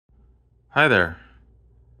Hi there.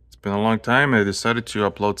 It's been a long time. I decided to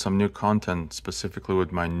upload some new content specifically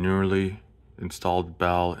with my newly installed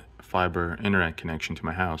Bell fiber internet connection to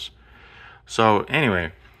my house. So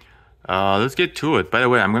anyway, let's get to it. By the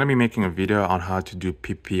way, I'm going to be making a video on how to do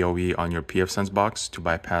PPPOE on your pfSense box to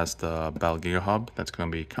bypass the Bell Giga Hub. That's going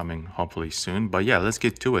to be coming hopefully soon. But yeah, let's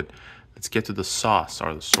get to it. Let's get to the sauce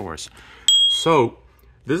or the source. So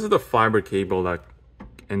this is the fiber cable that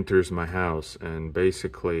enters my house, and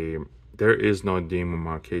basically there is no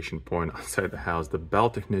demarcation point outside the house. The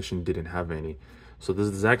Bell technician didn't have any. So this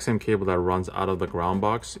is the exact same cable that runs out of the ground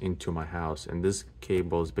box into my house. And this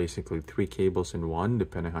cable is basically 3 cables in one,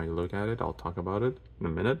 depending how you look at it. I'll talk about it in a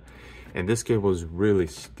minute. And this cable is really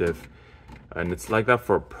stiff. And it's like that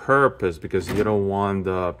for a purpose, because you don't want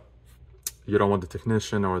the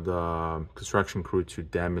technician or the construction crew to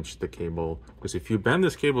damage the cable. Because if you bend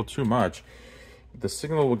this cable too much, the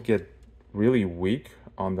signal will get really weak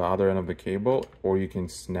on the other end of the cable, or you can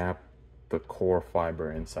snap the core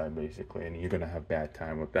fiber inside basically, and you're gonna have bad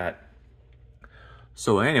time with that.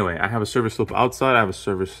 So anyway, I have a service loop outside, I have a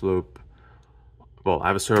service loop, well, I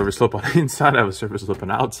have a service loop on the inside, I have a service loop on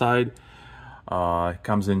the outside. It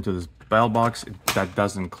comes into this Bell box that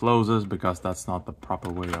doesn't close this, because that's not the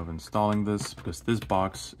proper way of installing this, because this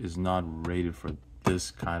box is not rated for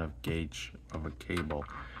this kind of gauge of a cable.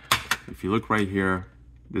 If you look right here,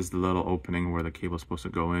 this is the little opening where the cable is supposed to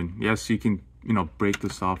go in. Yes, you can, break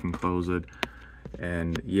this off and close it.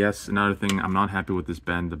 And yes, another thing, I'm not happy with this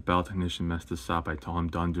bend. The Bell technician messed this up. I told him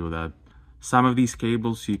don't do that. Some of these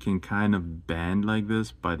cables you can kind of bend like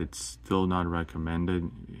this, but it's still not recommended.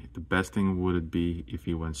 The best thing would be if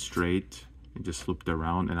you went straight and just looped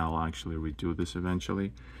around, and I'll actually redo this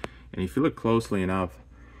eventually. And if you look closely enough,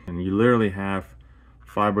 and you literally have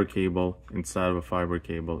fiber cable inside of a fiber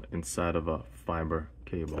cable inside of a fiber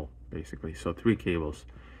cable, basically. So 3 cables.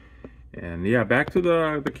 And yeah, back to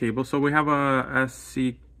the cable. So we have a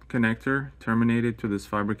SC connector terminated to this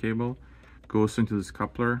fiber cable, goes into this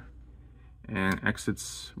coupler and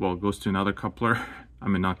exits, well, goes to another coupler. I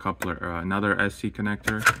mean, not coupler, another SC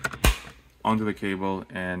connector onto the cable,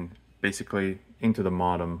 and basically into the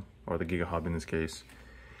modem, or the Giga Hub in this case.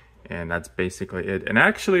 And that's basically it. And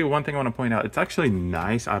actually, one thing I want to point out, it's actually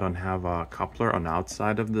nice I don't have a coupler on the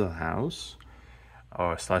outside of the house,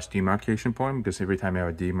 or slash demarcation point, because every time you have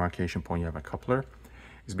a demarcation point you have a coupler.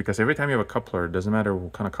 Is because every time you have a coupler, it doesn't matter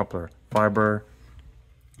what kind of coupler, fiber,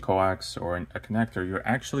 coax, or a connector, you're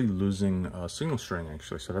actually losing a signal string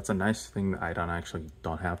actually. So that's a nice thing that I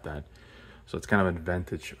don't have that. So it's kind of an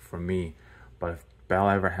advantage for me. But if Bell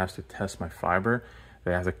ever has to test my fiber,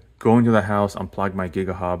 they have to go into the house, unplug my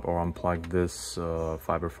Giga Hub, or unplug this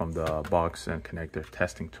fiber from the box and connect their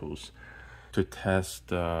testing tools to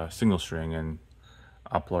test signal string and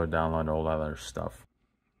upload, download, all that other stuff.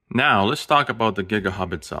 Now let's talk about the Giga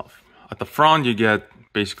Hub itself. At the front, you get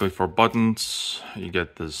basically 4 buttons. You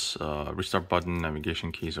get this restart button,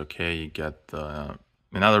 navigation keys, okay. You get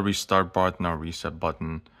another restart button or reset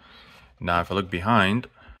button. Now if I look behind,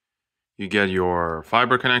 you get your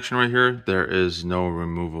fiber connection right here. There is no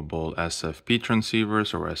removable SFP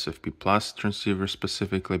transceivers or SFP plus transceivers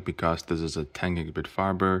specifically, because this is a 10 gigabit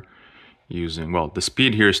fiber using, well, the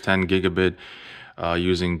speed here is 10 gigabit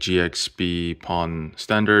using GXP PON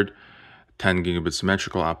standard, 10 gigabit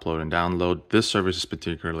symmetrical upload and download. This service is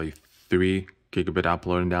particularly 3 gigabit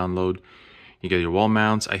upload and download. You get your wall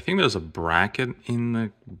mounts. I think there's a bracket in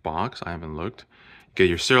the box. I haven't looked. You get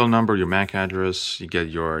your serial number, your MAC address. You get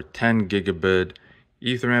your 10 gigabit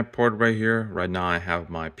Ethernet port right here. Right now I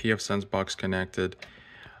have my pfSense box connected.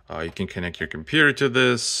 You can connect your computer to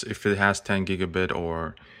this if it has 10 gigabit,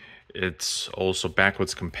 or it's also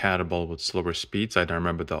backwards compatible with slower speeds. I don't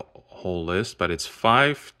remember the whole list, but it's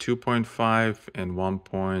 5, 2.5, and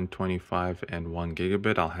 1.25 and 1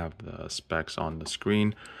 gigabit. I'll have the specs on the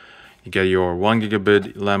screen. You get your 1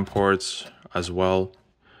 gigabit LAN ports as well.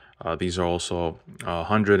 These are also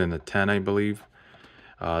 100 and a 10, I believe.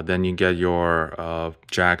 Then you get your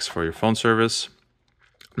jacks for your phone service.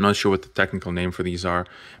 I'm not sure what the technical name for these are.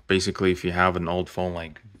 Basically, if you have an old phone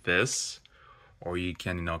like this, or you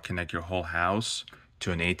can, connect your whole house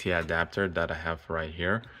to an AT adapter that I have right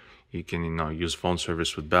here. You can, use phone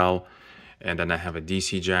service with Bell. And then I have a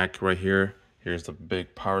DC jack right here. Here's the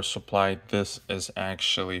big power supply. This is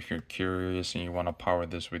actually, if you're curious and you want to power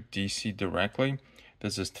this with DC directly,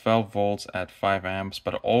 this is 12 volts at 5 amps,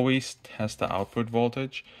 but always test the output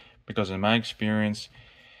voltage, because in my experience,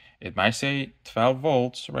 it might say 12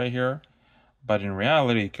 volts right here, but in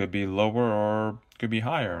reality, it could be lower or could be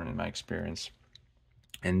higher in my experience.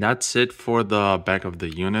 And that's it for the back of the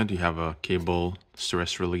unit. You have a cable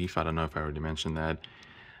stress relief. I don't know if I already mentioned that.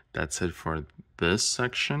 That's it for this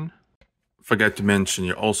section. Forgot to mention,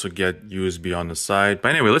 you also get USB on the side. But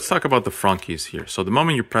anyway, let's talk about the front keys here. So the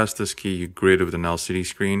moment you press this key, you greet with an LCD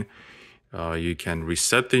screen. You can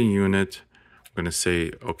reset the unit. I'm going to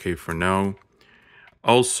say OK for now.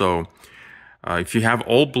 Also, if you have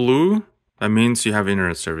all blue, that means you have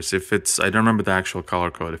internet service. If it's, I don't remember the actual color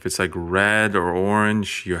code. If it's like red or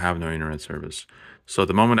orange, you have no internet service. So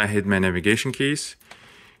the moment I hit my navigation keys,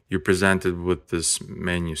 you're presented with this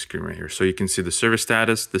menu screen right here. So you can see the service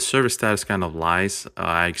status. The service status kind of lies.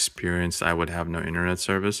 I experienced I would have no internet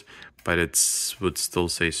service, but it would still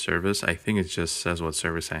say service. I think it just says what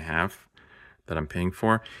service I have that I'm paying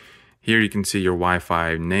for. Here you can see your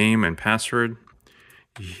Wi-Fi name and password.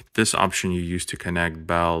 This option you use to connect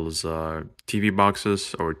Bell's TV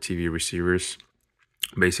boxes or TV receivers.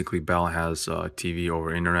 Basically, Bell has TV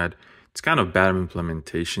over internet. It's kind of bad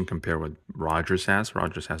implementation compared with Rogers has.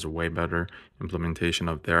 Rogers has a way better implementation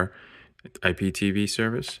of their IPTV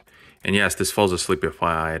service. And yes, this falls asleep if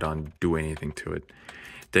I don't do anything to it.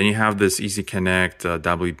 Then you have this Easy Connect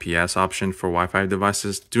WPS option for Wi-Fi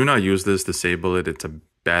devices. Do not use this, disable it. It's a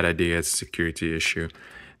bad idea, it's a security issue.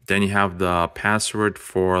 Then you have the password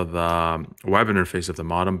for the web interface of the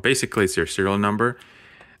modem. Basically, it's your serial number.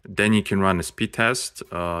 Then you can run a speed test.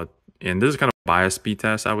 And this is kind of a biased speed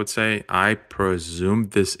test, I would say. I presume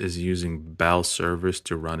this is using Bell servers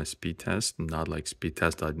to run a speed test, not like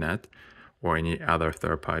speedtest.net or any other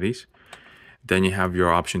third parties. Then you have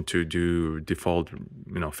your option to do default,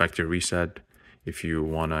 factory reset. If you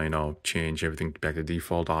want to, change everything back to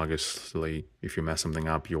default, obviously, if you mess something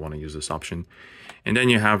up, you want to use this option. And then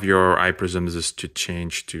you have your, I presume this is to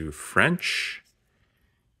change to French.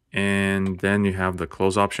 And then you have the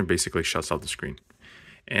close option, basically shuts off the screen.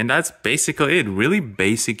 And that's basically it. Really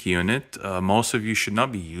basic unit. Most of you should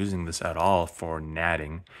not be using this at all for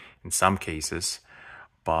NATing in some cases.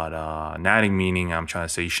 But NATing meaning, I'm trying to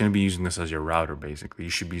say, you shouldn't be using this as your router, basically.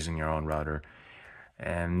 You should be using your own router.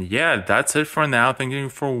 And yeah, that's it for now. Thank you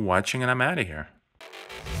for watching, and I'm out of here.